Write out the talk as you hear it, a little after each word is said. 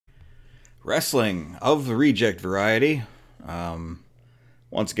Wrestling of the reject variety.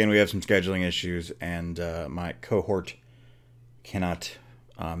 Once again, we have some scheduling issues, and my cohort cannot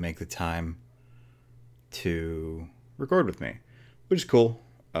make the time to record with me, which is cool.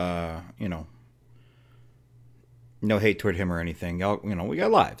 You know, no hate toward him or anything. Y'all, you know, we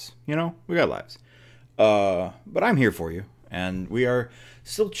got lives. We got lives. But I'm here for you, and we are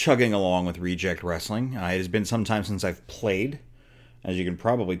still chugging along with Reject Wrestling. It has been some time since I've played, as you can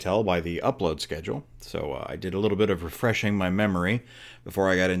probably tell by the upload schedule. So I did a little bit of refreshing my memory before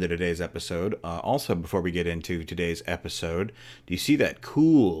I got into today's episode. Also, before we get into today's episode, do you see that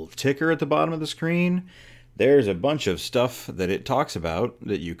cool ticker at the bottom of the screen? There's a bunch of stuff that it talks about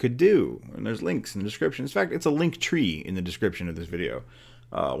that you could do. And there's links in the description. In fact, it's a link tree in the description of this video.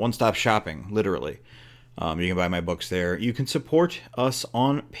 One-stop shopping, literally. You can buy my books there. You can support us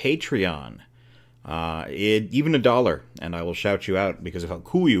on Patreon. Even $1, and I will shout you out because of how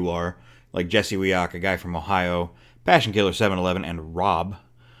cool you are, like Jesse Wyatt, a guy from Ohio, Passion Killer 711, and Rob.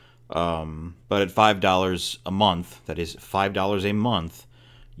 But at $5 a month, that is $5 a month,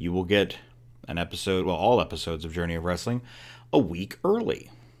 you will get an episode, well, all episodes of Journey of Wrestling a week early.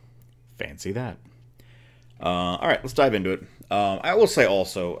 Fancy that. All right, let's dive into it. I will say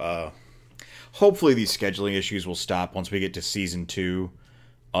also, hopefully these scheduling issues will stop once we get to Season 2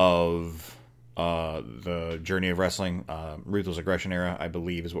 of the Journey of Wrestling. Ruthless Aggression Era, I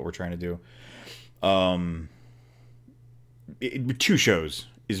believe, is what we're trying to do. 2 shows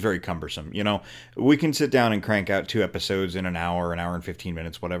is very cumbersome. We can sit down and crank out 2 episodes in an hour and 15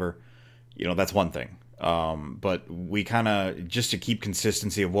 minutes, whatever. That's one thing. But we kind of, just to keep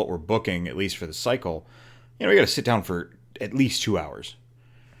consistency of what we're booking, at least for the cycle, we got to sit down for at least 2 hours.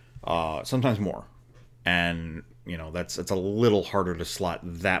 Sometimes more. And, that's a little harder to slot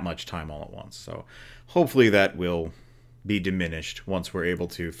that much time all at once. So hopefully that will be diminished once we're able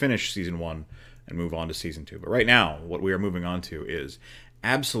to finish Season 1 and move on to Season 2. But right now, what we are moving on to is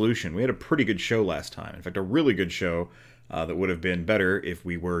Absolution. We had a pretty good show last time. In fact, a really good show that would have been better if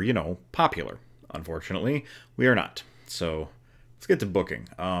we were, popular. Unfortunately, we are not. So let's get to booking.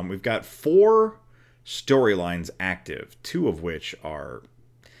 We've got 4 storylines active, 2 of which are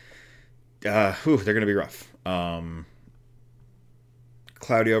they're going to be rough.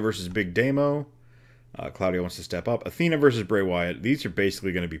 Claudio versus Big Damo. Claudio wants to step up. Athena versus Bray Wyatt. These are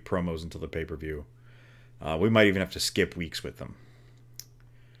basically going to be promos until the pay-per-view. We might even have to skip weeks with them.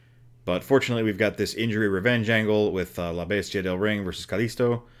 But fortunately, we've got this injury revenge angle with La Bestia del Ring versus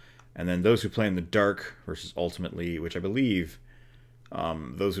Kalisto. And then Those Who Play in the Dark versus Ultimately, which I believe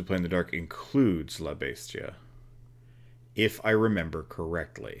Those Who Play in the Dark includes La Bestia, if I remember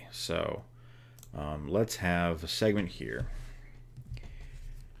correctly. So let's have a segment here.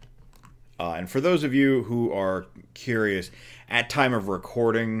 And for those of you who are curious, at time of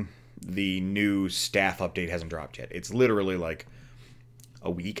recording, the new staff update hasn't dropped yet. It's literally like a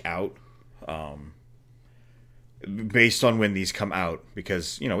week out, based on when these come out,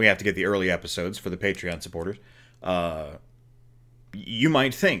 because, we have to get the early episodes for the Patreon supporters. You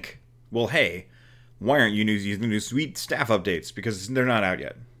might think, well, hey, why aren't you using the new sweet staff updates? Because they're not out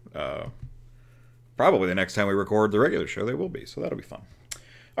yet. Probably the next time we record the regular show, they will be, so that'll be fun.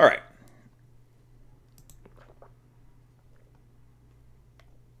 All right.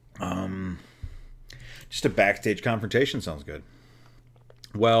 Just a backstage confrontation sounds good.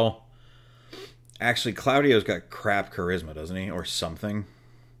 Well, actually, Claudio's got crap charisma, doesn't he? Or something.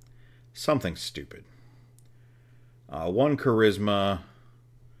 Something stupid. 1 charisma.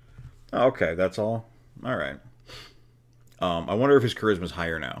 Oh, okay, that's all. All right. I wonder if his charisma's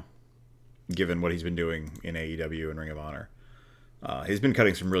higher now, given what he's been doing in AEW and Ring of Honor. He's been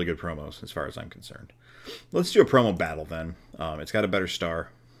cutting some really good promos, as far as I'm concerned. Let's do a promo battle, then. It's got a better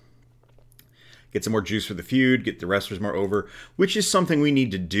star. Get some more juice for the feud, get the wrestlers more over, which is something we need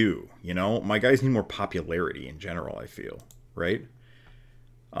to do, My guys need more popularity in general, I feel, right?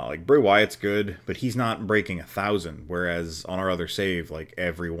 Like, Bray Wyatt's good, but he's not breaking 1,000, whereas on our other save, like,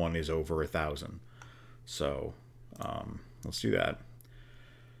 everyone is over 1,000. So, let's do that.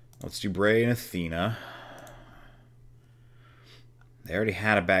 Let's do Bray and Athena. They already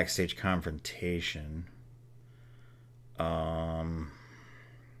had a backstage confrontation.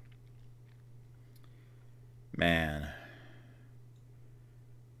 Man.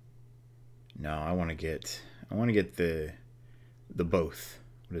 No, I want to get the both.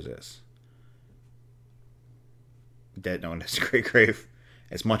 What is this? Dead. No, that's Great Grave.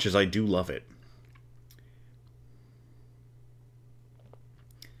 As much as I do love it.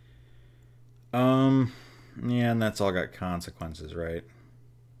 Yeah, and that's all got consequences, right?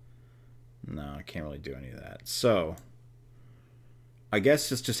 No, I can't really do any of that. So, I guess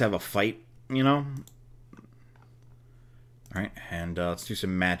let's just have a fight you know. All right, and let's do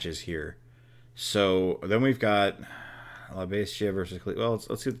some matches here. So then we've got La Bestia versus well,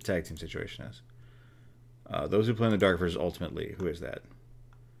 let's see what the tag team situation is. Those who play in the dark versus Ultimately. Who is that?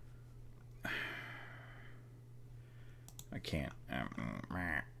 I can't.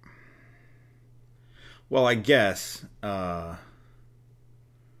 Well, I guess. Or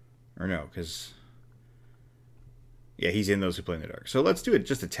no, because yeah, he's in Those Who Play in the Dark. So let's do it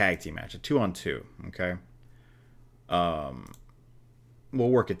just a tag team match, a 2-on-2. Okay. We'll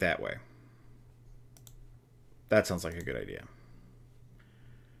work it that way. That sounds like a good idea.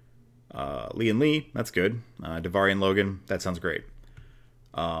 Lee and Lee, that's good. Davari and Logan, that sounds great.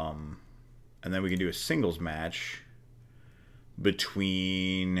 And then we can do a singles match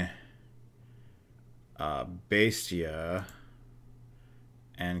between Bestia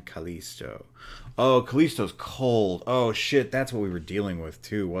and Kalisto. Oh, Kalisto's cold. Oh, shit, that's what we were dealing with,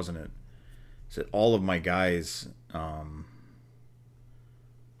 too, wasn't it? So all of my guys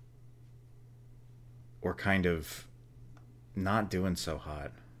were kind of not doing so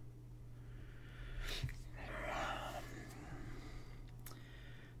hot.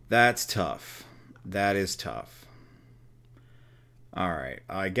 That's tough. That is tough. All right.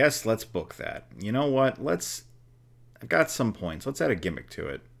 I guess let's book that. You know what? I've got some points. Let's add a gimmick to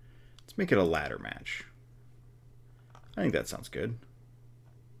it. Let's make it a ladder match. I think that sounds good.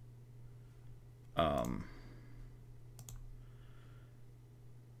 Oh,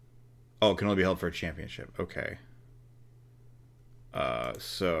 it can only be held for a championship. Okay.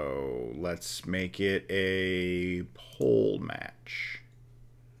 So let's make it a pole match.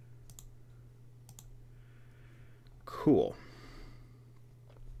 Cool.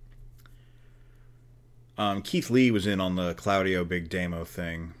 Keith Lee was in on the Claudio Big Damo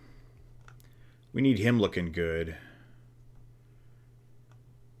thing. We need him looking good.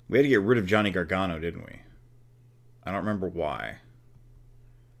 We had to get rid of Johnny Gargano, didn't we? I don't remember why.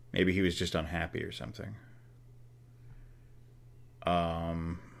 Maybe he was just unhappy or something.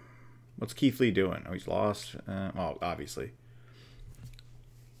 What's Keith Lee doing? Oh, he's lost. Well, obviously.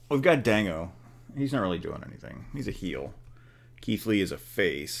 We've got Dango. He's not really doing anything. He's a heel. Keith Lee is a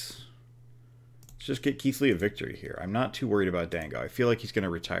face. Let's just get Keith Lee a victory here. I'm not too worried about Dango. I feel like he's going to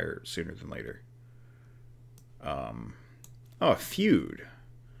retire sooner than later. Oh, a feud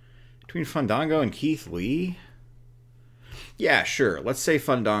between Fandango and Keith Lee? Yeah, sure. Let's say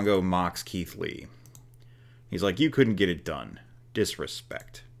Fandango mocks Keith Lee. He's like, you couldn't get it done.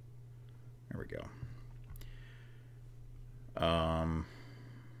 Disrespect. There we go.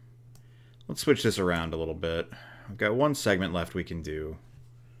 Let's switch this around a little bit. We've got one segment left we can do.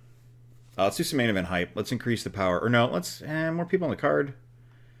 Let's do some main event hype. Let's increase the power. Or no, let's... more people on the card.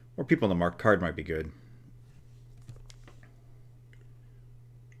 More people on the card might be good.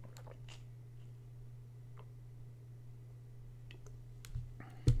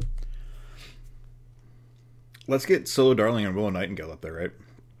 Let's get Solo Darling and Willow Nightingale up there, right?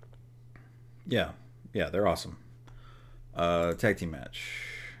 Yeah. Yeah, they're awesome. Tag team match.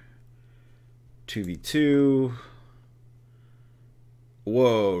 2v2.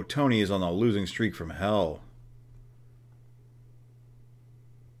 Whoa, Tony is on a losing streak from hell.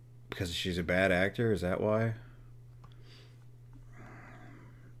 Because she's a bad actor? Is that why?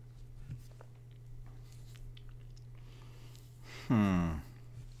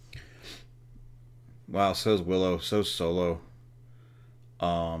 Wow, so's Willow, so's Solo.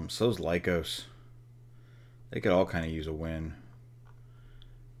 So's Lycos. They could all kind of use a win.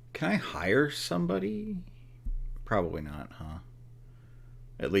 Can I hire somebody? Probably not, huh?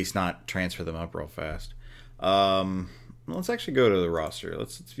 At least not transfer them up real fast. Let's actually go to the roster.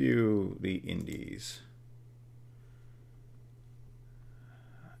 Let's view the indies.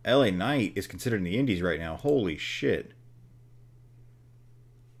 LA Knight is considered in the indies right now. Holy shit.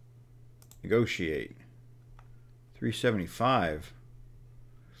 Negotiate. 375.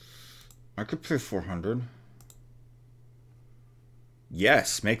 I could pay 400.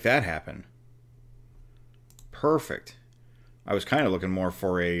 Yes, make that happen. Perfect. I was kind of looking more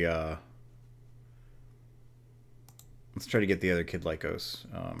for a... let's try to get the other kid Lycos.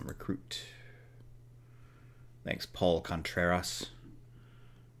 Recruit. Thanks, Paul Contreras.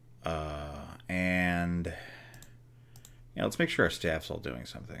 And... yeah, let's make sure our staff's all doing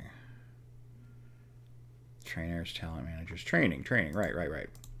something. Trainers, talent managers. Training. Right.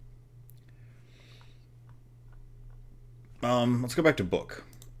 Let's go back to book.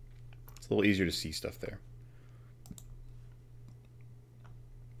 It's a little easier to see stuff there.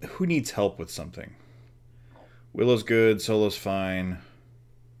 Who needs help with something? Willow's good. Solo's fine.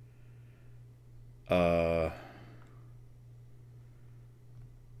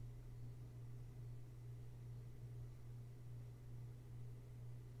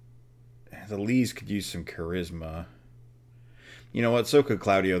 The Lees could use some charisma. You know what? So could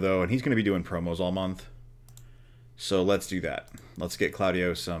Claudio, though, and he's going to be doing promos all month. So let's do that. Let's get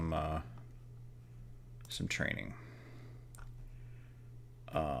Claudio some training.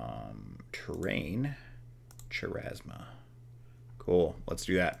 Terrain. Charisma. Cool. Let's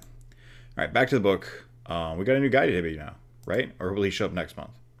do that. All right, back to the book. We got a new guy to debut now, right? Or will he show up next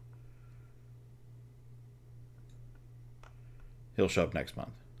month? He'll show up next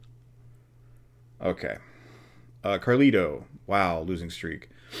month. Okay. Carlito. Wow, losing streak.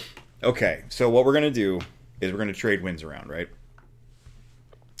 Okay, so what we're going to do is we're going to trade wins around, right?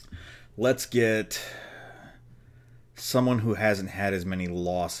 Let's get someone who hasn't had as many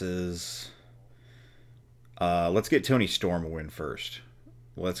losses. Let's get Toni Storm a win first.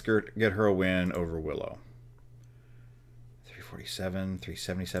 Let's get her a win over Willow. 347,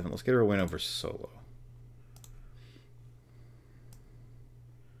 377. Let's get her a win over Solo.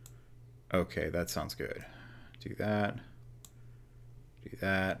 Okay, that sounds good. Do that. Do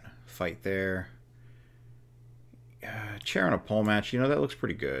that. Fight there. Chair on a pole match. You know, that looks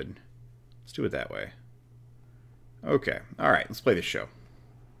pretty good. Let's do it that way. Okay. All right. Let's play this show.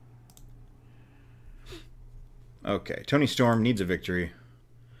 Okay. Toni Storm needs a victory.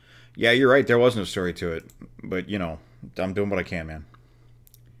 Yeah, you're right. There was no story to it. But, you know, I'm doing what I can, man.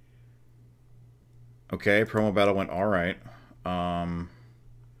 Okay. Promo battle went all right.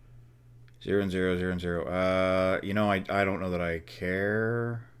 0 and 0, 0 and 0. You know, I don't know that I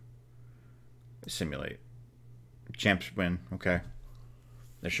care. Simulate. Champs win. Okay.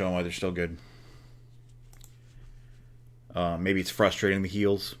 They're showing why they're still good. Maybe it's frustrating the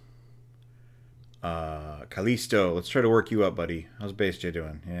heels. Kalisto, let's try to work you up, buddy. How's Base J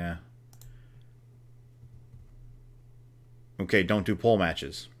doing? Yeah. Okay, don't do pole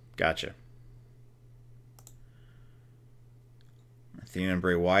matches. Gotcha. Athena and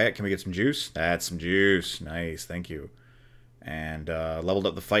Bray Wyatt. Can we get some juice? That's some juice. Nice, thank you. And leveled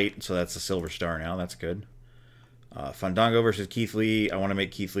up the fight, so that's a silver star now. That's good. Fandango versus Keith Lee. I want to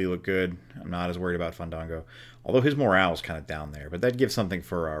make Keith Lee look good. I'm not as worried about Fandango. Although his morale is kind of down there. But that gives something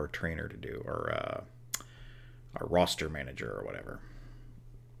for our trainer to do. Or our roster manager or whatever.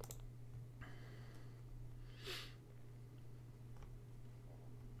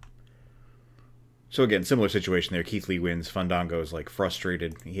 So again, similar situation there. Keith Lee wins. Fandango is like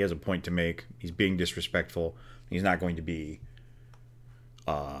frustrated. He has a point to make. He's being disrespectful. He's not going to be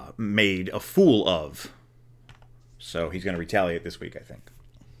made a fool of. So he's going to retaliate this week, I think.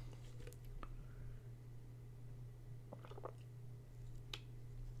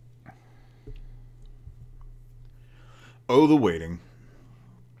 Oh, the waiting.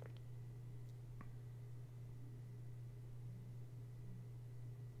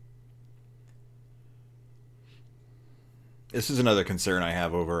 This is another concern I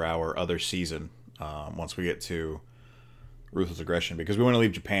have over our other season once we get to Ruthless Aggression, because we want to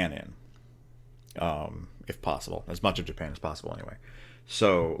leave Japan in. If possible. As much of Japan as possible, anyway.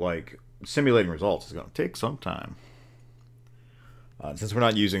 So, like, simulating results is going to take some time. Since we're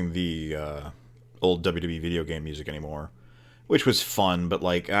not using the old WWE video game music anymore, which was fun, but,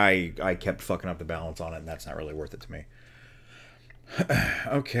 like, I kept fucking up the balance on it, and that's not really worth it to me.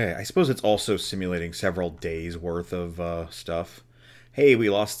 Okay, I suppose it's also simulating several days worth of stuff. Hey, we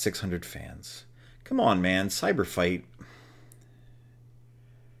lost 600 fans. Come on, man. Cyber fight.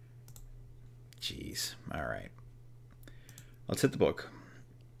 Jeez. All right. Let's hit the book.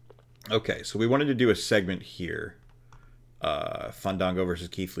 Okay, so we wanted to do a segment here. Fandango versus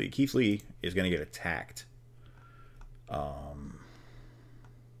Keith Lee. Keith Lee is going to get attacked.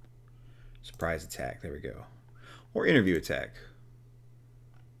 Surprise attack. There we go. Or interview attack.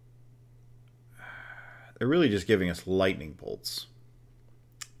 They're really just giving us lightning bolts.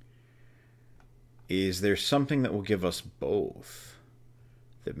 Is there something that will give us both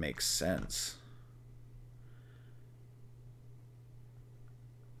that makes sense?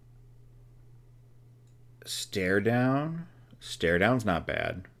 Stare down? Stare down's not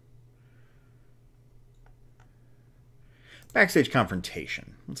bad. Backstage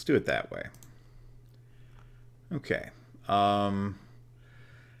confrontation. Let's do it that way. Okay.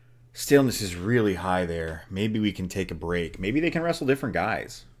 Staleness is really high there. Maybe we can take a break. Maybe they can wrestle different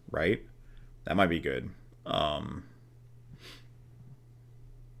guys, right? That might be good.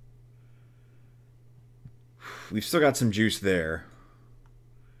 We've still got some juice there.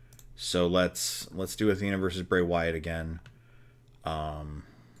 So let's do Athena versus Bray Wyatt again. Did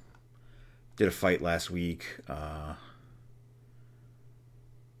a fight last week. Got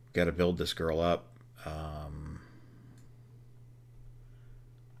to build this girl up.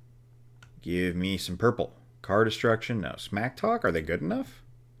 Give me some purple. Car destruction. No. Smack talk. Are they good enough?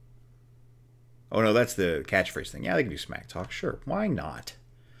 Oh, no, that's the catchphrase thing. Yeah, they can do smack talk. Sure. Why not?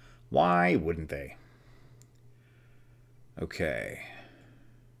 Why wouldn't they? Okay.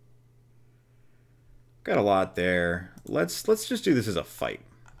 Got a lot there. Let's just do this as a fight.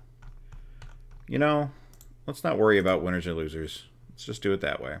 You know, let's not worry about winners or losers. Let's just do it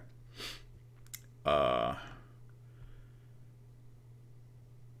that way.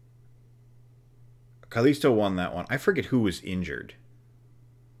 Kalisto won that one. I forget who was injured.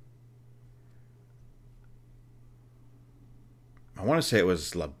 I want to say it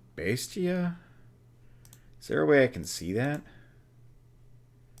was La Bestia. Is there a way I can see that?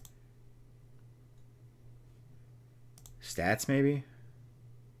 Stats, maybe?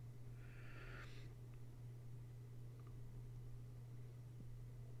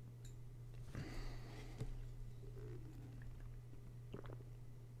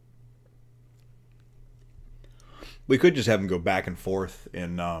 We could just have them go back and forth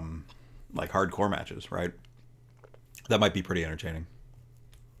in like hardcore matches, right? That might be pretty entertaining.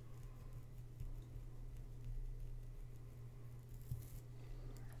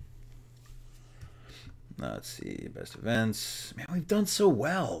 Let's see. Best events. Man, we've done so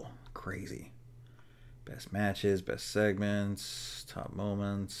well. Crazy. Best matches, best segments, top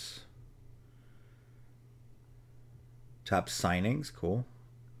moments. Top signings. Cool.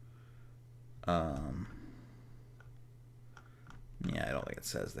 Yeah, I don't think it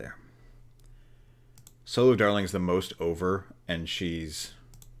says there. Solo Darling's the most over, and she's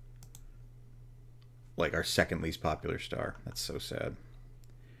like our second least popular star. That's so sad.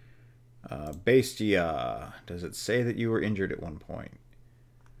 Bestia. Does it say that you were injured at one point?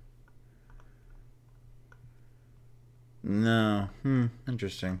 No.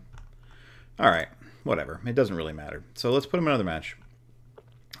 Interesting. Alright. Whatever. It doesn't really matter. So let's put him in another match.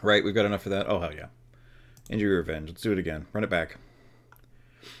 Right, we've got enough for that. Oh, hell yeah. Injury revenge. Let's do it again. Run it back.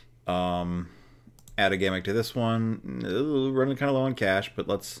 Add a gimmick to this one. Running kind of low on cash, but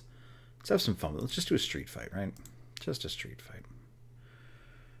let's have some fun. Let's just do a street fight, right? Just a street fight.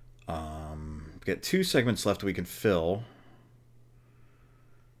 Get 2 segments left we can fill.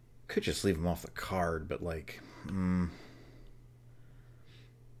 Could just leave them off the card, but like,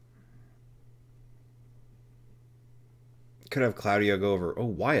 could have Claudio go over. Oh,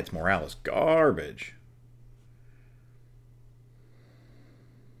 Wyatt's morale is garbage.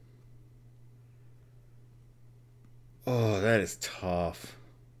 Oh, that is tough.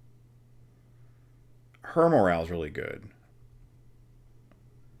 Her morale's really good.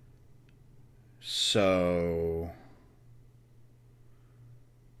 So,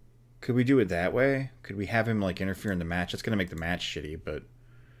 could we do it that way? Could we have him like interfere in the match? It's going to make the match shitty, but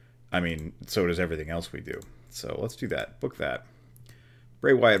I mean, so does everything else we do. So let's do that. Book that.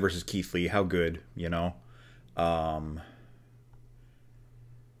 Bray Wyatt versus Keith Lee. How good, you know?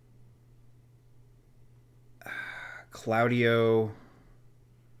 Claudio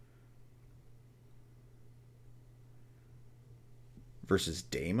versus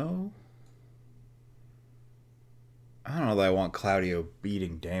Damo? I don't know that I want Claudio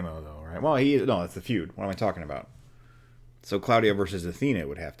beating Damo, though, right? Well, no, that's the feud. What am I talking about? So Claudio versus Athena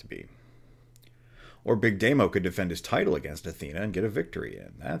would have to be. Or Big Damo could defend his title against Athena and get a victory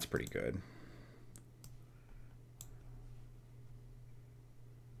in. That's pretty good.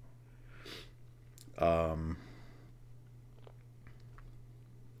 And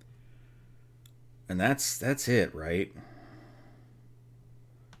that's it, right?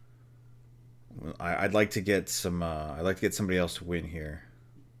 I'd like to get some. I'd like to get somebody else to win here.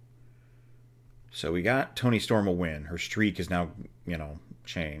 So we got Toni Storm a win. Her streak is now, you know,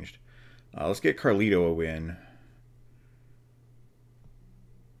 changed. Let's get Carlito a win.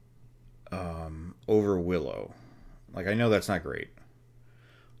 Over Willow. Like, I know that's not great.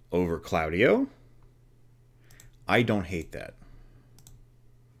 Over Claudio. I don't hate that.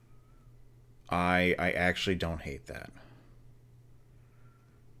 I actually don't hate that.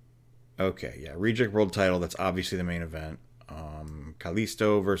 Okay, yeah. Reject World title, that's obviously the main event.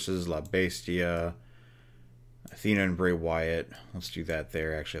 Kalisto versus La Bestia. Athena and Bray Wyatt. Let's do that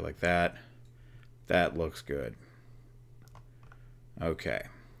there, actually, like that. That looks good. Okay,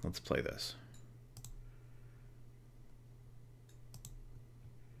 let's play this.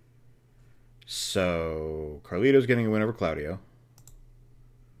 So, Carlito's getting a win over Claudio.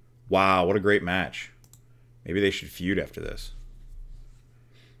 Wow, what a great match. Maybe they should feud after this.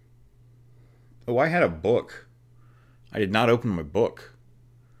 Oh, I had a book. I did not open my book.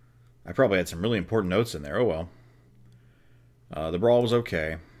 I probably had some really important notes in there. Oh, well. The brawl was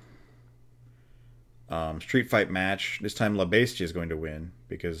okay. Street fight match. This time La Bestia is going to win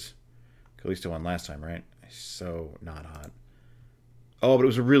because Kalisto won last time, right? So not hot. Oh, but it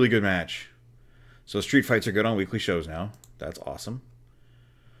was a really good match. So street fights are good on weekly shows now. That's awesome.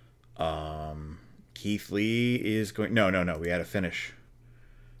 Keith Lee is going... No. We had a finish.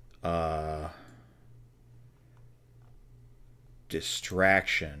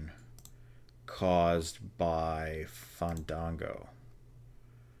 Distraction caused by Fandango.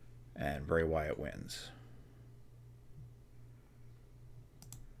 And Bray Wyatt wins.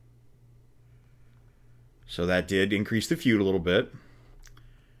 So that did increase the feud a little bit.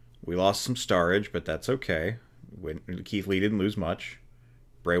 We lost some starage, but that's okay. Keith Lee didn't lose much.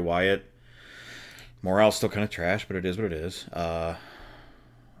 Bray Wyatt, morale's still kind of trash, but it is what it is. I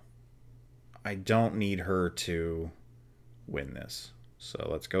don't need her to win this. So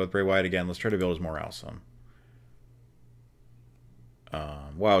let's go with Bray Wyatt again. Let's try to build his morale some.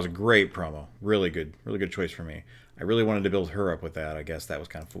 Wow, it was a great promo. Really good choice for me. I really wanted to build her up with that. I guess that was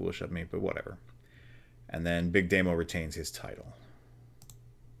kind of foolish of me, but whatever. And then Big Damo retains his title.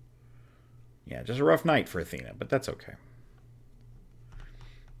 Yeah, just a rough night for Athena, but that's okay.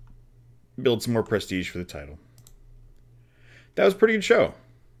 Build some more prestige for the title. That was a pretty good show.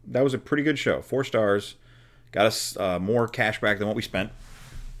 That was a pretty good show. 4 stars. Got us more cash back than what we spent.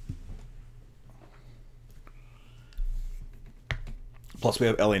 Plus, we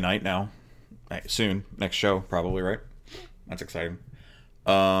have LA Knight now. Soon. Next show, probably, right? That's exciting.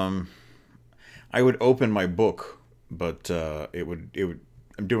 I would open my book, but it would.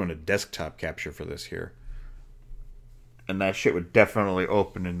 I'm doing a desktop capture for this here, and that shit would definitely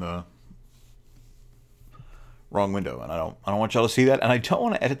open in the wrong window, and I don't want y'all to see that, and I don't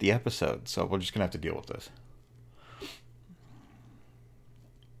want to edit the episode, so we're just gonna have to deal with this.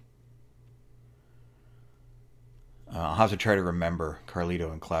 I'll have to try to remember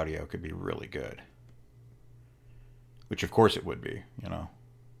Carlito and Claudio could be really good. Which, of course, it would be, you know.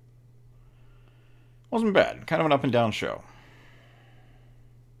 Wasn't bad. Kind of an up and down show.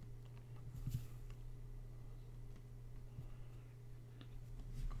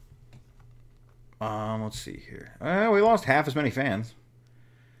 Let's see here. We lost half as many fans.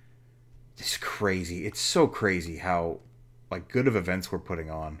 This is crazy. It's so crazy how, like, good of events we're putting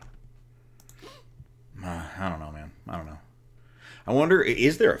on. I don't know, man. I don't know. I wonder,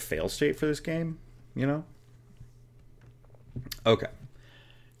 is there a fail state for this game? You know? Okay.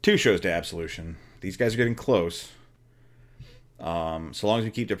 2 shows to Absolution. These guys are getting close. So long as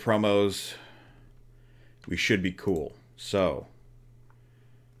we keep the promos, we should be cool. So,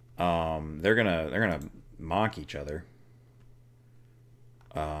 they're gonna mock each other.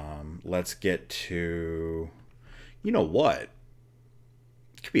 Let's get to... You know what? It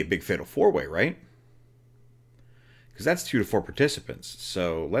could be a big fatal 4-way, right? Because that's 2 to 4 participants.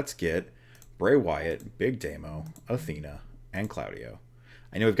 So let's get Bray Wyatt, Big Damo, Athena, and Claudio.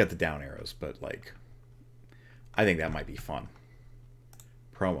 I know we've got the down arrows, but, like, I think that might be fun.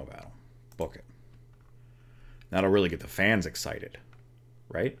 Promo battle. Book it. That'll really get the fans excited.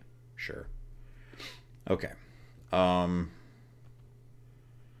 Right? Sure. Okay.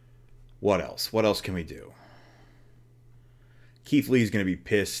 What else? What else can we do? Keith Lee's going to be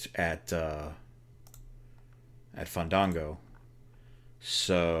pissed at Fandango.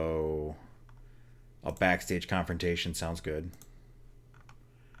 So a backstage confrontation sounds good.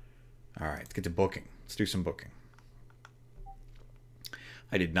 All right, let's get to booking. Let's do some booking.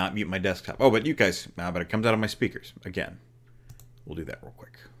 I did not mute my desktop. Oh, but you guys, but it comes out of my speakers. Again, we'll do that real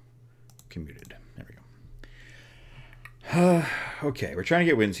quick. Muted. There we go. Okay, we're trying to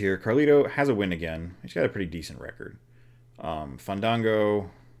get wins here. Carlito has a win again. He's got a pretty decent record. Fandango,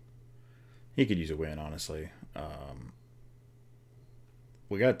 he could use a win, honestly.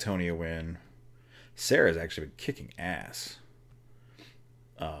 We got Tony a win. Sarah's actually been kicking ass.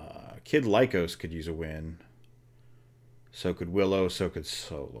 Kid Lycos could use a win. So could Willow. So could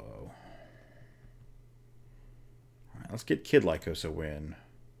Solo. All right, let's get Kid Lycos a win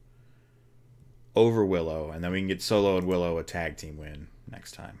over Willow, and then we can get Solo and Willow a tag team win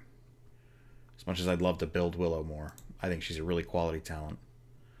next time. As much as I'd love to build Willow more, I think she's a really quality talent.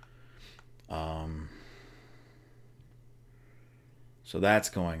 So that's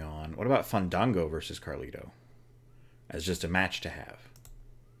going on. What about Fandango versus Carlito as just a match to have?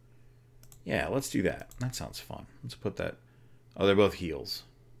 Yeah, let's do that. That sounds fun. Let's put that. Oh, they're both heels.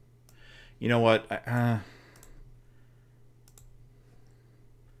 You know what?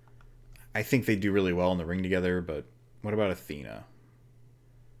 I think they do really well in the ring together, but what about Athena?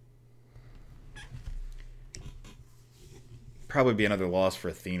 Probably be another loss for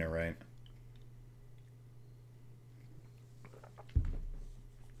Athena, right?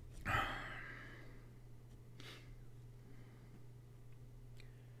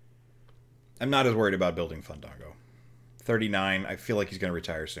 I'm not as worried about building Fandango. 39, I feel like he's going to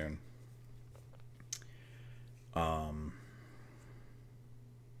retire soon.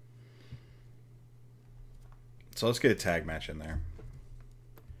 So let's get a tag match in there.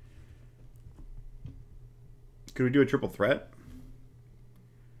 Could we do a triple threat?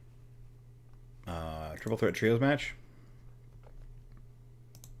 Triple threat trios match?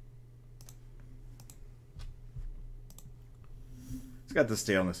 It's got the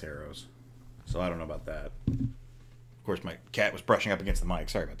staleness arrows, so I don't know about that. Of course, my cat was brushing up against the mic.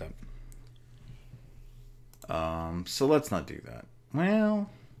 Sorry about that. So let's not do that. Well,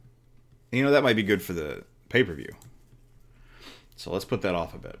 you know, that might be good for the pay-per-view. So let's put that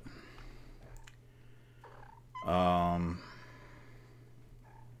off a bit.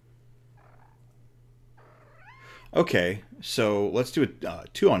 Okay, so let's do a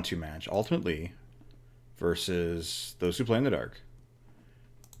 2-on-2 match. Ultimate Lee versus those who play in the dark.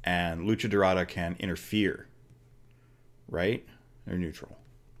 And Lucha Dorada can interfere. Right? They're neutral.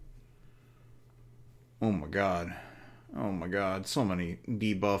 Oh my god. Oh my god. So many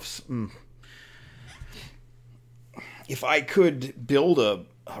debuffs. If I could build a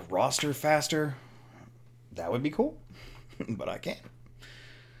roster faster, that would be cool. But I can't.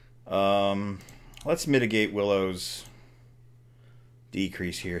 Let's mitigate Willow's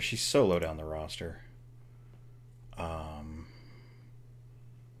decrease here. She's so low down the roster.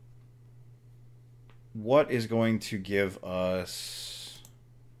 What is going to give us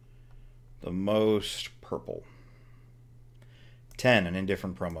the most purple? 10, an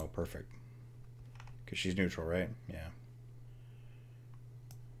indifferent promo. Perfect. Because she's neutral, right? Yeah.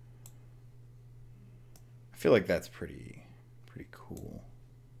 I feel like that's pretty cool.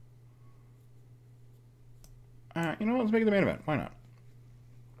 You know what? Let's make it the main event. Why not?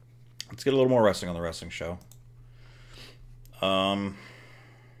 Let's get a little more wrestling on the wrestling show.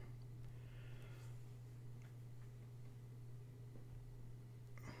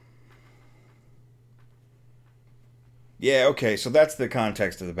 Yeah, okay, so that's the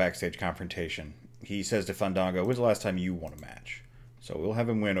context of the backstage confrontation. He says to Fandango, when's the last time you won a match? So we'll have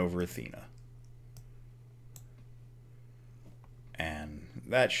him win over Athena. And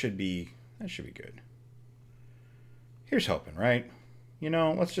that should be good. Here's hoping, right? You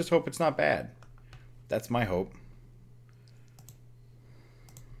know, let's just hope it's not bad. That's my hope.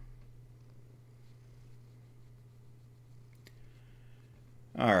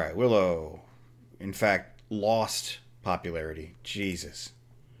 All right, Willow, in fact, lost popularity. Jesus.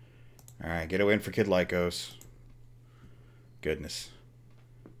 All right, get a win for Kid Lycos. Goodness.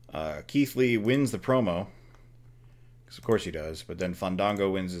 Keith Lee wins the promo. Because of course he does. But then Fandango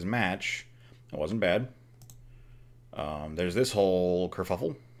wins his match. That wasn't bad. There's this whole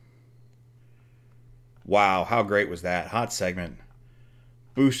kerfuffle. Wow, how great was that? Hot segment.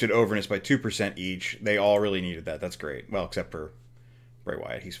 Boosted overness by 2% each. They all really needed that. That's great. Well, except for Bray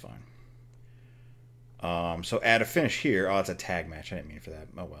Wyatt. He's fine. So add a finish here. Oh, it's a tag match. I didn't mean for that.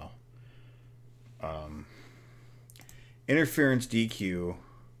 Oh, well. Interference DQ.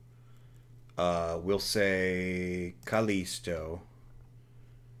 We'll say Kalisto.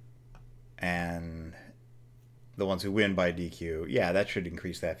 And the ones who win by DQ. Yeah, that should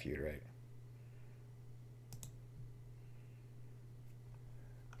increase that feud, right?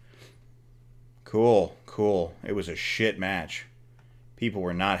 Cool, cool. It was a shit match. People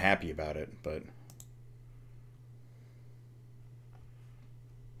were not happy about it, but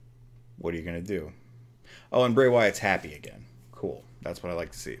what are you going to do? Oh, and Bray Wyatt's happy again. Cool. That's what I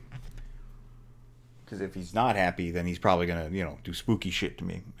like to see. Because if he's not happy, then he's probably going to, you know, do spooky shit to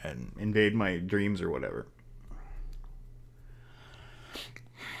me and invade my dreams or whatever.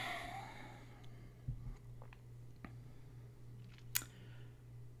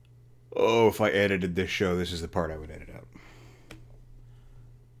 Oh, if I edited this show, this is the part I would edit out.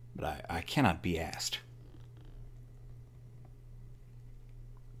 But I cannot be asked.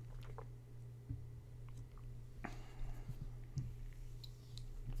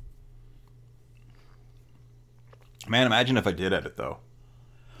 Man, imagine if I did edit, though.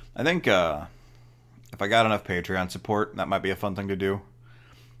 I think if I got enough Patreon support, that might be a fun thing to do.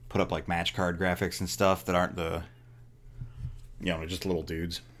 Put up, like, match card graphics and stuff that aren't the, you know, just little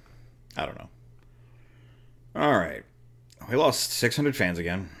dudes. I don't know. All right. We lost 600 fans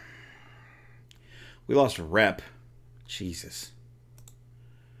again. We lost rep. Jesus.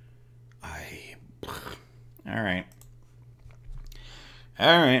 All right.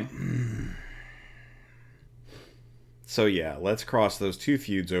 All right. So, yeah, let's cross those two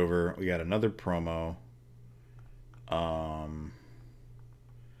feuds over. We got another promo. Can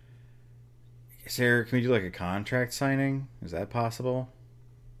we do, like, a contract signing? Is that possible?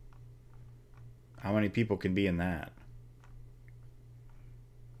 How many people can be in that?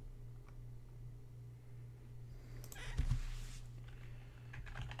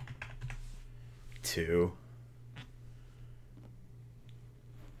 Two.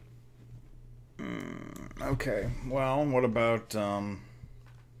 Okay, well, what about, you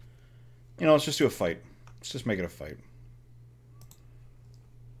know, let's just do a fight. Let's just make it a fight.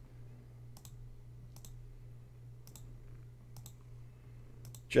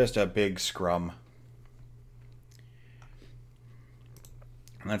 Just a big scrum.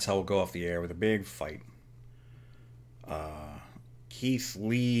 And that's how we'll go off the air, with a big fight. Keith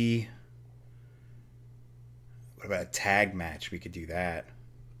Lee. What about a tag match? We could do that.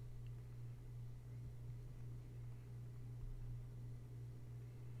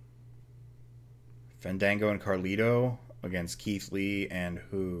 Fandango and Carlito against Keith Lee and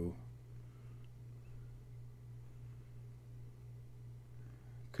who?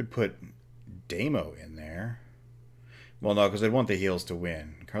 Could put Damo in there. Well, no, because they'd want the heels to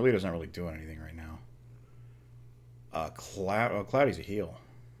win. Carlito's not really doing anything right now. Cloudy's a heel.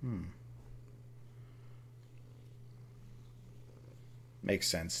 Makes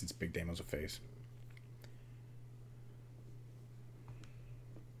sense since Big Damo's a face.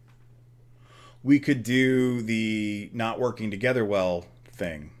 We could do the not working together well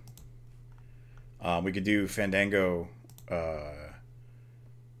thing. We could do Fandango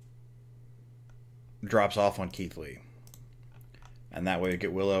drops off on Keith Lee. And that way we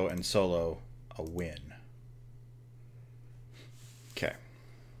get Willow and Solo a win. Okay.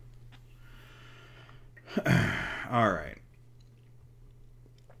 All right.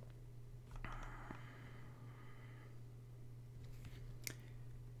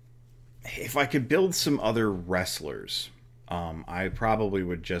 If I could build some other wrestlers, I probably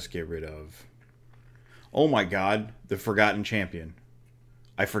would just get rid of... Oh my god, the Forgotten Champion.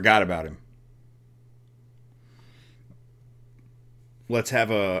 I forgot about him. Let's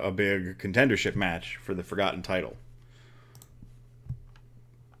have a big contendership match for the Forgotten title.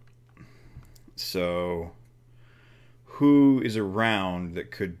 So, who is around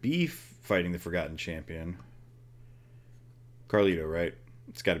that could be fighting the Forgotten Champion? Carlito, right?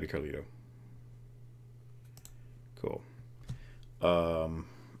 It's got to be Carlito. Cool.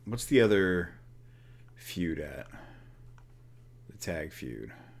 What's the other feud at? The tag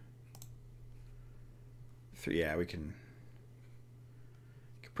feud. Yeah, we can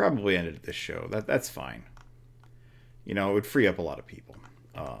probably end it at this show. That's fine. You know, it would free up a lot of people.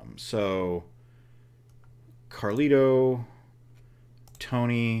 So Carlito,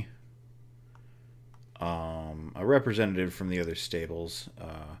 Tony, a representative from the other stables.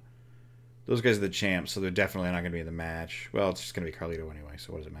 Those guys are the champs, so they're definitely not going to be in the match. Well, it's just going to be Carlito anyway,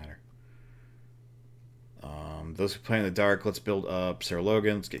 so what does it matter? Those who play in the dark, let's build up Sarah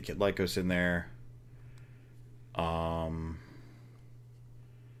Logan. Let's get Kid Lycos in there.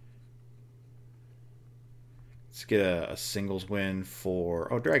 Let's get a singles win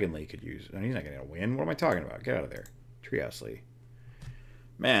for... Oh, Dragon Lee could use... Oh, he's not going to win. What am I talking about? Get out of there. Treehouse Lee.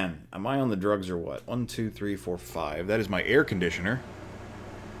 Man, am I on the drugs or what? 1, 2, 3, 4, 5. That is my air conditioner.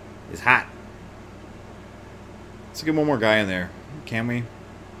 It's hot. Let's get one more guy in there. Can we?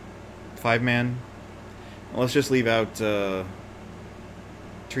 5-man? Well, let's just leave out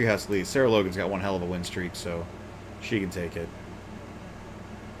Treehouse Lee. Sarah Logan's got one hell of a win streak, so she can take it.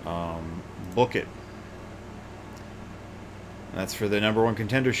 Book it. That's for the #1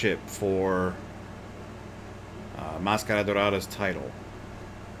 contendership for Máscara Dorada's title.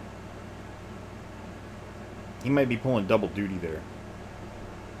 He might be pulling double duty there.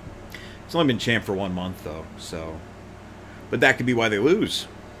 He's only been champ for 1 month, though, so... But that could be why they lose.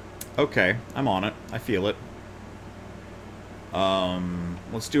 Okay, I'm on it. I feel it.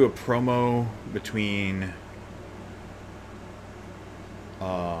 Let's do a promo between...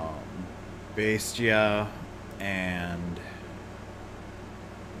 Bestia and...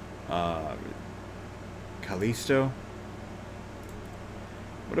 Kalisto?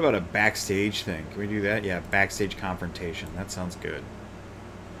 What about a backstage thing? Can we do that? Yeah, backstage confrontation. That sounds good.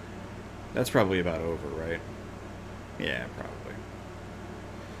 That's probably about over, right? Yeah, probably.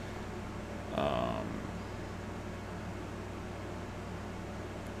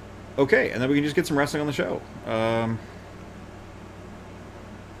 Okay, and then we can just get some wrestling on the show.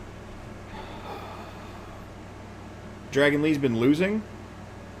 Dragon Lee's been losing.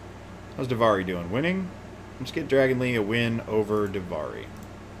 How's Daivari doing? Winning? Let's get Dragon Lee a win over Daivari.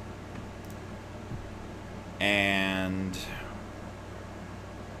 And...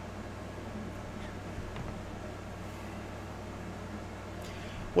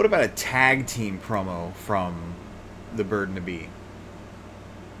 what about a tag team promo from the Burden to Be?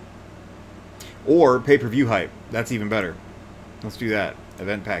 Or pay-per-view hype. That's even better. Let's do that.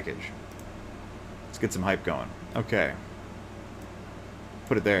 Event package. Let's get some hype going. Okay.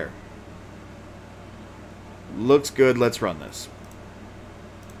 Put it there. Looks good. Let's run this.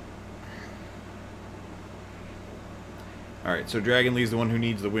 Alright, so Dragon Lee's the one who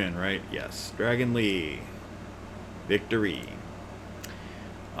needs the win, right? Yes. Dragon Lee. Victory.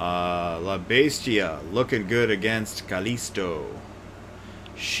 La Bestia looking good against Kalisto.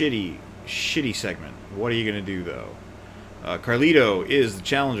 Shitty segment. What are you going to do, though? Carlito is the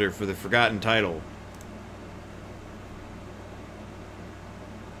challenger for the Forgotten title.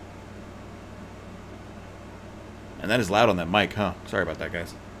 And that is loud on that mic, huh? Sorry about that,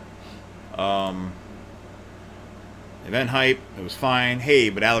 guys. Event hype, it was fine. Hey,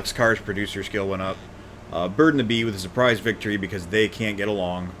 but Alex Carr's producer skill went up. Bird and the Bee with a surprise victory because they can't get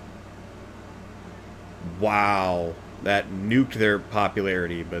along. Wow. That nuked their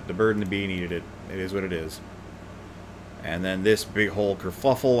popularity, but the Bird and the Bee needed it. It is what it is. And then this big whole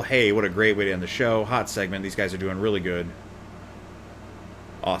kerfuffle. Hey, what a great way to end the show. Hot segment. These guys are doing really good.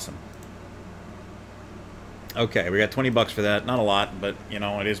 Awesome. Okay, we got 20 bucks for that. Not a lot, but, you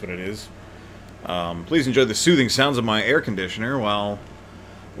know, it is what it is. Please enjoy the soothing sounds of my air conditioner while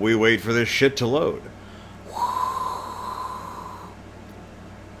we wait for this shit to load.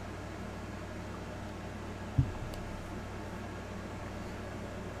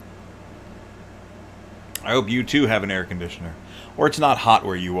 I hope you too have an air conditioner. Or it's not hot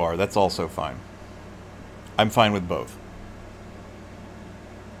where you are. That's also fine. I'm fine with both.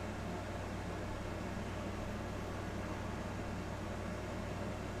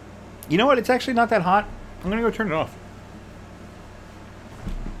 You know what? It's actually not that hot. I'm going to go turn it off.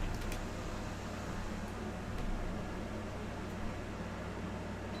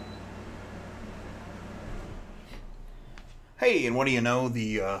 Hey, and what do you know?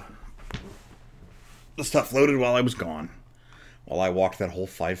 The stuff loaded while I was gone. While I walked that whole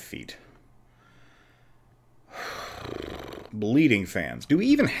 5 feet. Bleeding fans. Do we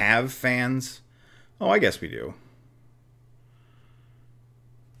even have fans? Oh, I guess we do.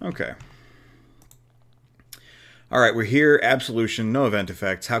 Okay. Alright, we're here. Absolution. No event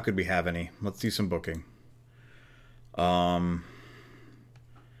effects. How could we have any? Let's do some booking.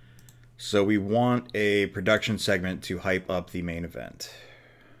 So we want a production segment to hype up the main event.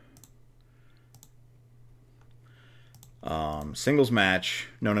 Singles match.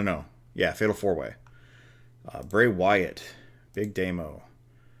 No. Yeah, Fatal 4-Way. Bray Wyatt. Big Damo.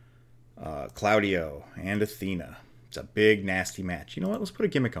 Claudio and Athena. It's a big, nasty match. You know what? Let's put a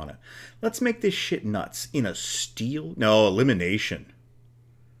gimmick on it. Let's make this shit nuts. In a steel... No, elimination.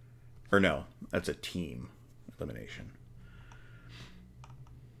 Or no, that's a team elimination.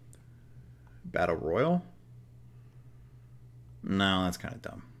 Battle Royal? No, that's kind of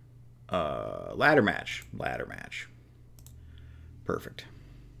dumb. Ladder match. Ladder match. Perfect.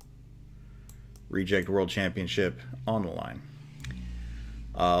 Reject World Championship on the line.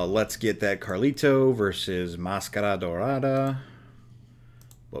 Let's get that Carlito versus Mascara Dorada.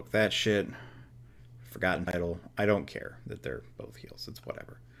 Book that shit. Forgotten title. I don't care that they're both heels. It's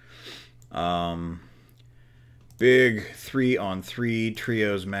whatever. Big 3-on-3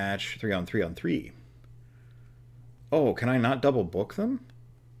 trios match. 3-on-3-on-3. Oh, can I not double book them?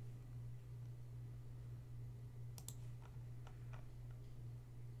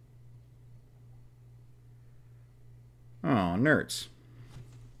 Oh, nerds.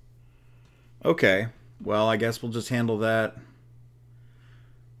 Okay, well, I guess we'll just handle that.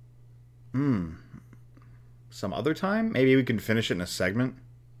 Some other time? Maybe we can finish it in a segment?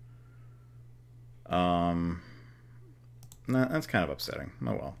 Nah, that's kind of upsetting.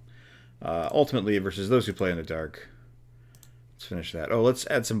 Oh, well. Ultimately, versus those who play in the dark. Let's finish that. Oh, let's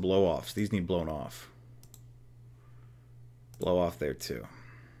add some blow-offs. These need blown off. Blow off there, too.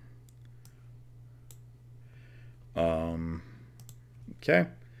 Okay.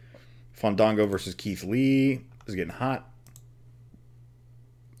 Fandango versus Keith Lee is getting hot.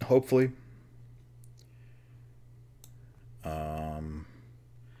 Hopefully. Do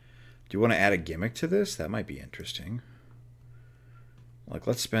you want to add a gimmick to this? That might be interesting. Like,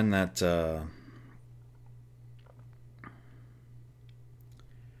 let's spend that...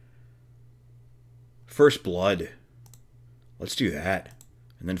 First Blood. Let's do that.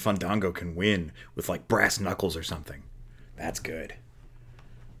 And then Fandango can win with, like, brass knuckles or something. That's good.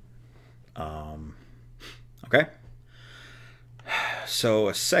 Okay. So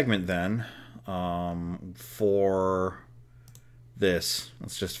a segment then for this.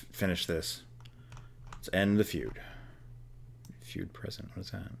 Let's just finish this. Let's end the feud. Feud present. What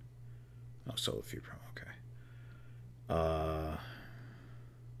is that? Oh, solo feud promo. Okay.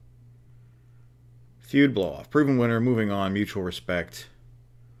 Feud blow off. Proven winner. Moving on. Mutual respect.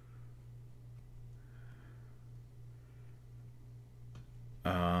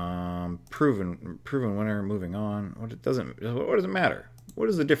 Proven winner, moving on. What does it matter? What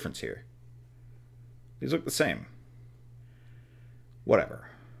is the difference here? These look the same. Whatever.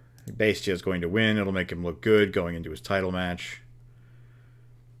 Bastia is going to win. It'll make him look good going into his title match.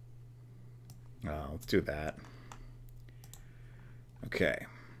 Let's do that. Okay.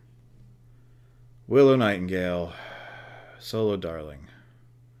 Willow Nightingale. Solo Darling.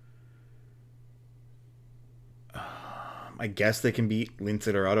 I guess they can beat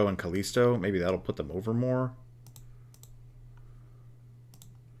Lince Dorado and Kalisto. Maybe that'll put them over more.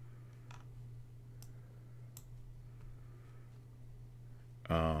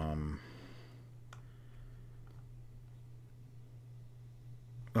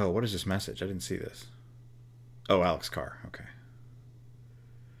 Oh, what is this message? I didn't see this. Oh, Alex Carr. Okay.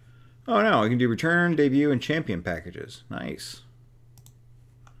 Oh, no. I can do return, debut, and champion packages. Nice.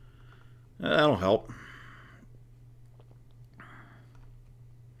 That'll help.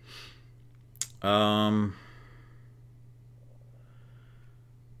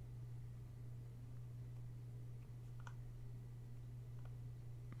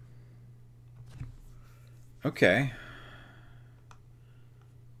 Okay.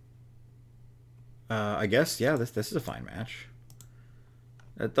 I guess, yeah, this is a fine match.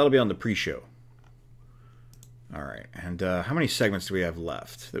 That'll be on the pre-show. All right, and how many segments do we have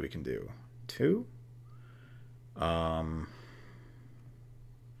left that we can do? 2?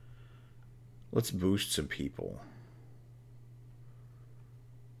 Let's boost some people.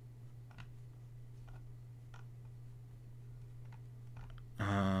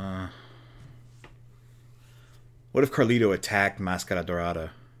 What if Carlito attacked Mascara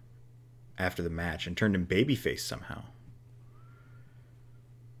Dorada after the match and turned him babyface somehow?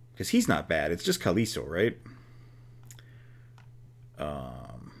 Because he's not bad. It's just Kalisto, right?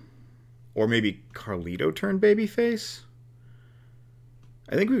 Or maybe Carlito turned babyface?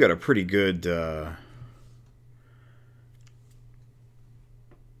 I think we've got a pretty good...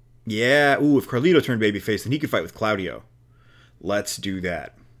 Yeah, ooh, if Carlito turned babyface, then he could fight with Claudio. Let's do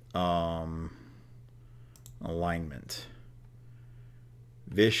that. Alignment.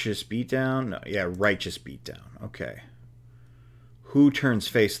 Vicious beatdown? No, yeah, righteous beatdown. Okay. Who turns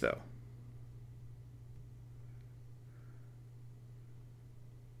face, though?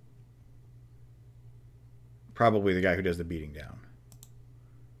 Probably the guy who does the beating down.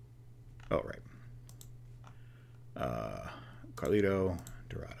 Oh, right. Carlito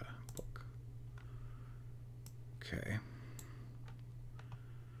Dorada book. Okay.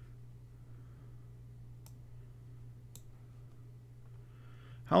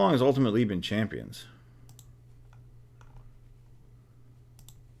 How long has Ultimate League been champions?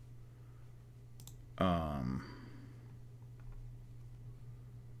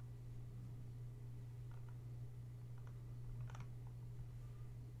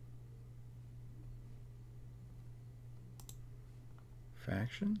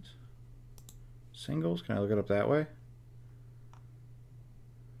 Factions? Singles? Can I look it up that way?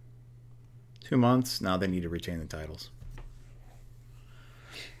 2 months. Now they need to retain the titles.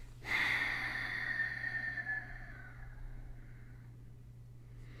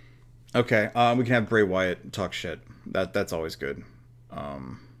 Okay, we can have Bray Wyatt talk shit. That's always good.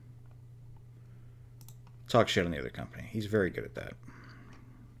 Talk shit on the other company. He's very good at that.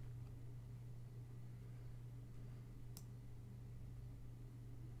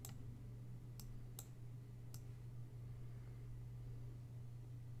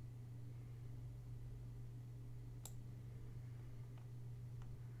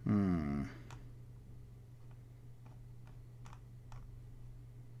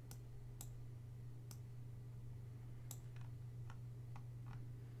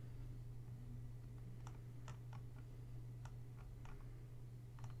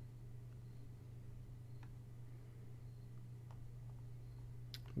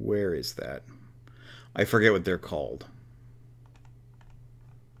 Where is that? I forget what they're called.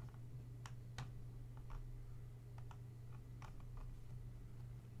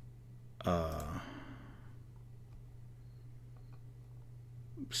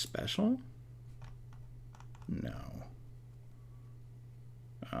 Special? No.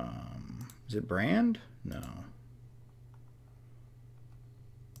 Is it brand? No.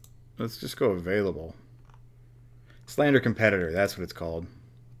 Let's just go available. Slander competitor, that's what it's called.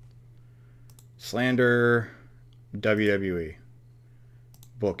 Slander WWE.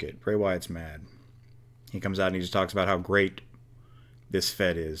 Book it. Bray Wyatt's mad. He comes out and he just talks about how great this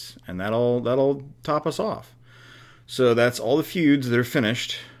Fed is. And that'll top us off. So that's all the feuds that are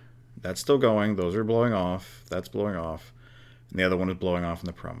finished. That's still going. Those are blowing off. That's blowing off. And the other one is blowing off in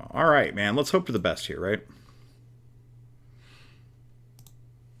the promo. All right, man. Let's hope for the best here, right?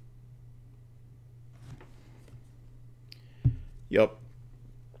 Yep.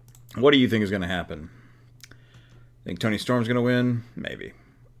 What do you think is going to happen? Think Tony Storm's going to win? Maybe.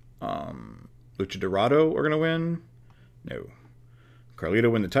 Lucha Dorado are going to win? No.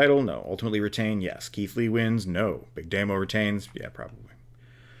 Carlito win the title? No. Ultimately retain? Yes. Keith Lee wins? No. Big Damo retains? Yeah, probably.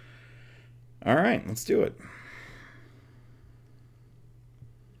 All right, let's do it.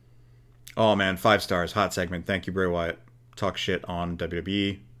 Oh, man, 5 stars. Hot segment. Thank you, Bray Wyatt. Talk shit on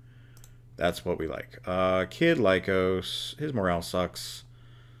WWE. That's what we like. Kid Lycos. His morale sucks.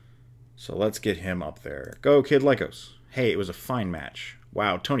 So let's get him up there. Go, Kid Lycos. Hey, it was a fine match.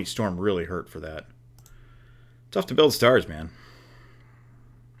 Wow, Tony Storm really hurt for that. Tough to build stars, man.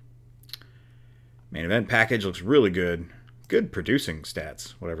 Main event package looks really good. Good producing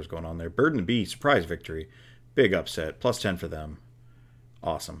stats, whatever's going on there. Bird and the Bee, surprise victory. Big upset. +10 for them.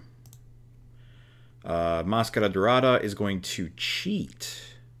 Awesome. Mascara Dorada is going to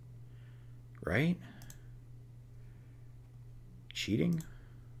cheat. Right? Cheating?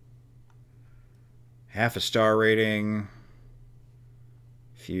 Half a star rating.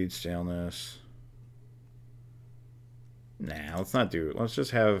 Feud staleness. Nah, let's not do it. Let's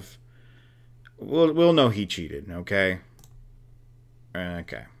just have... We'll know he cheated, okay?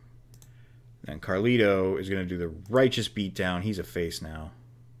 Okay. Then Carlito is going to do the righteous beatdown. He's a face now.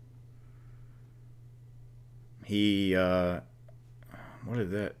 He, what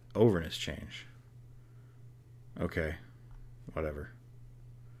did that overness change? Okay. Whatever.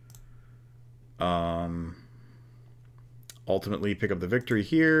 Ultimately pick up the victory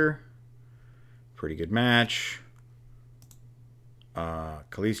here. Pretty good match.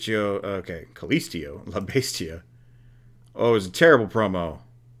 Calistio, okay. Calistio, La Bestia. Oh, it was a terrible promo.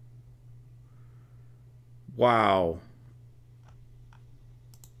 Wow.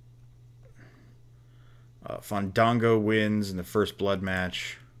 Fandango wins in the first blood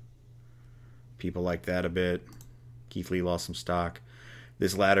match. People like that a bit. Keith Lee lost some stock.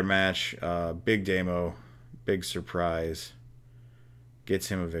 This ladder match, big Damo, big surprise. Gets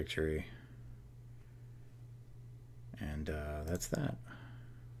him a victory. And that's that.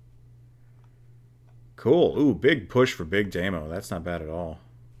 Cool. Ooh, big push for big Damo. That's not bad at all.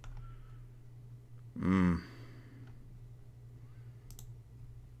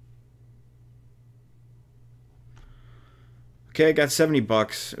 Okay, got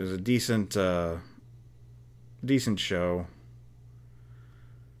 $70. It was a decent show.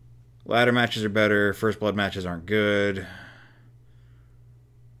 Ladder matches are better. First blood matches aren't good.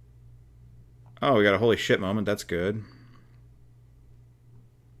 Oh, we got a holy shit moment. That's good.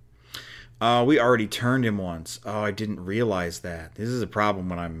 We already turned him once. Oh, I didn't realize that. This is a problem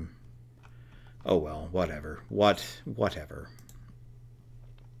when I'm... Oh, well, whatever. Whatever.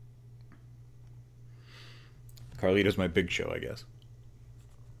 Carlito's my big show, I guess.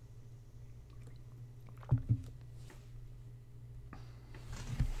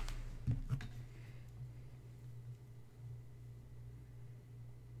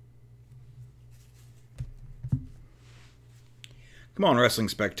 Come on, wrestling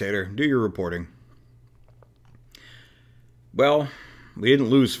spectator. Do your reporting. Well, we didn't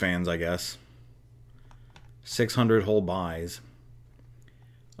lose fans, I guess. 600 whole buys.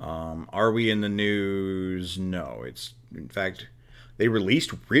 Are we in the news? No. It's, in fact, they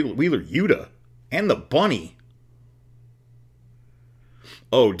released Wheeler Yuta and the Bunny.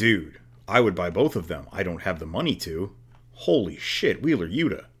 Oh, dude. I would buy both of them. I don't have the money to. Holy shit, Wheeler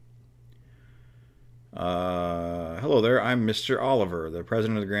Yuta. Hello there. I'm Mr. Oliver, the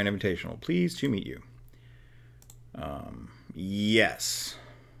president of the Grand Invitational. Pleased to meet you. Yes.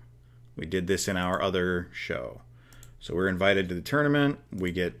 We did this in our other show. So we're invited to the tournament.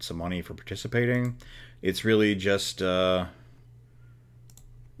 We get some money for participating. It's really just good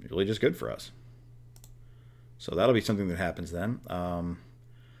for us. So that'll be something that happens then.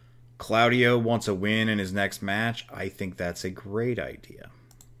 Claudio wants a win in his next match. I think that's a great idea.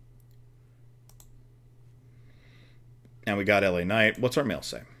 And we got LA Knight. What's our mail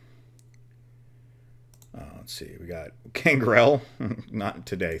say? Let's see. We got Gangrel. Not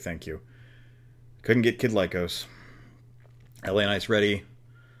today, thank you. Couldn't get Kid Lycos. LA Knight's ready.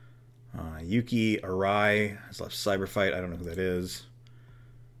 Yuki Arai has left Cyber Fight. I don't know who that is.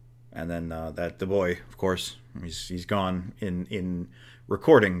 And then the boy, of course. He's gone in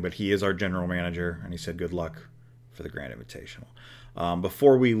recording, but he is our general manager, and he said good luck for the Grand Invitational.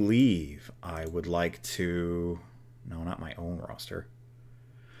 Before we leave, I would like to... No, not my own roster.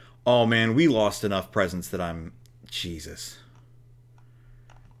 Oh, man, we lost enough presents that I'm... Jesus.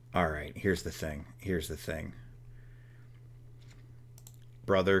 All right, here's the thing. Here's the thing.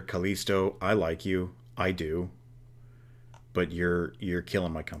 Brother, Kalisto, I like you. I do. But you're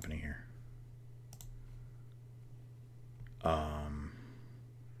killing my company here.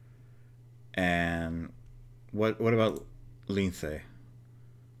 And What about Linthe?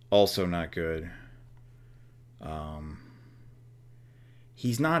 Also not good.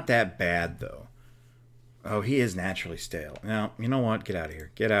 He's not that bad, though. Oh, he is naturally stale. Now, you know what? Get out of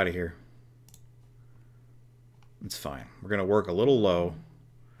here. Get out of here. It's fine. We're going to work a little low.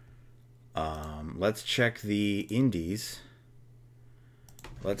 Let's check the indies.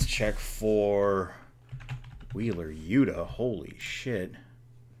 Let's check for Wheeler Yuta. Holy shit.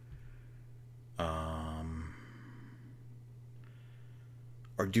 Or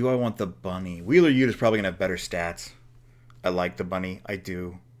do I want the bunny? Wheeler Yuta is probably going to have better stats. I like the bunny. I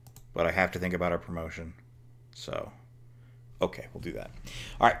do. But I have to think about our promotion. So, okay, we'll do that.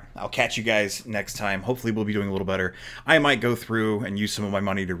 All right, I'll catch you guys next time. Hopefully we'll be doing a little better. I might go through and use some of my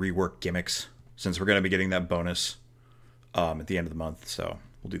money to rework gimmicks, since we're going to be getting that bonus at the end of the month. So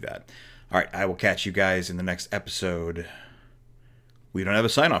we'll do that. All right, I will catch you guys in the next episode. We don't have a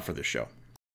sign-off for this show.